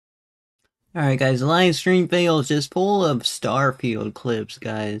Alright guys, the live stream fail is just full of Starfield clips,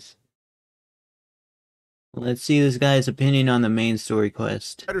 guys. Let's see this guy's opinion on the main story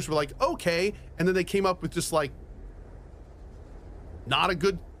quest. Writers were like, okay, and then they came up with just like, not a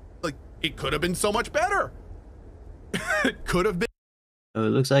good, like, it could have been so much better. It could have been. So it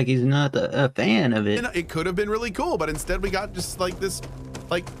looks like he's not a fan of it. It could have been really cool, but instead we got just like this,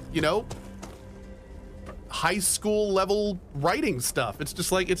 like, you know, high school level writing stuff. It's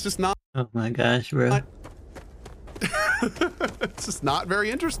just like, it's just not. Oh my gosh, bro. It's just not very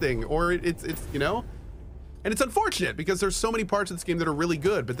interesting, or it's you know, and it's unfortunate because there's so many parts of this game that are really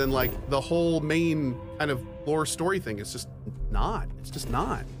good, but then like the whole main kind of lore story thing is just not. It's just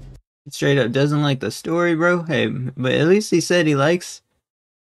not. Straight up doesn't like the story, bro. Hey, but at least he said he likes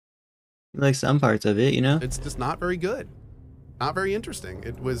some parts of it, you know? It's just not very good. Not very interesting.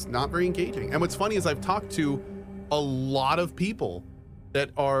 It was not very engaging. And what's funny is I've talked to a lot of people that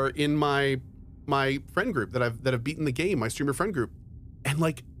are in my friend group that have beaten the game, my streamer friend group, and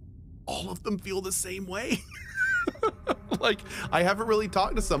like all of them feel the same way. Like, I haven't really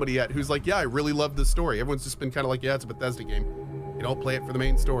talked to somebody yet who's like, yeah, I really love this story. Everyone's just been kind of like, yeah, it's a Bethesda game, you know, play it for the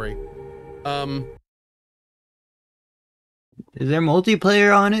main story. Is there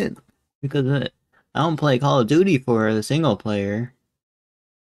multiplayer on it? Because I don't play Call of Duty for the single player.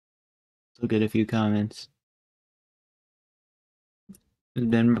 Let's look at a few comments. There's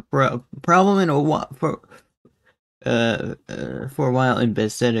been a problem for a while in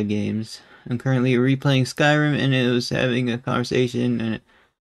Bethesda games. I'm currently replaying Skyrim, and it was having a conversation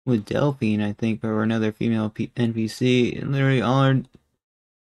with Delphine, I think, or another female NPC. And literally all our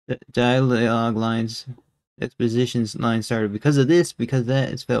dialogue lines, expositions lines started because of this, because that.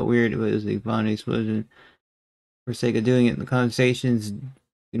 It's felt weird. It was a bonding explosion. For sake of doing it, the conversations do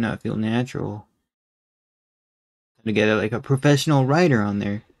not feel natural. To get like a professional writer on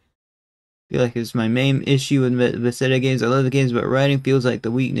there. I feel like it's my main issue with Bethesda games. I love the games, but writing feels like the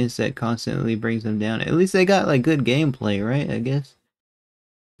weakness that constantly brings them down. At least they got like good gameplay, right? I guess.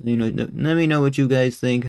 You know, let me know what you guys think.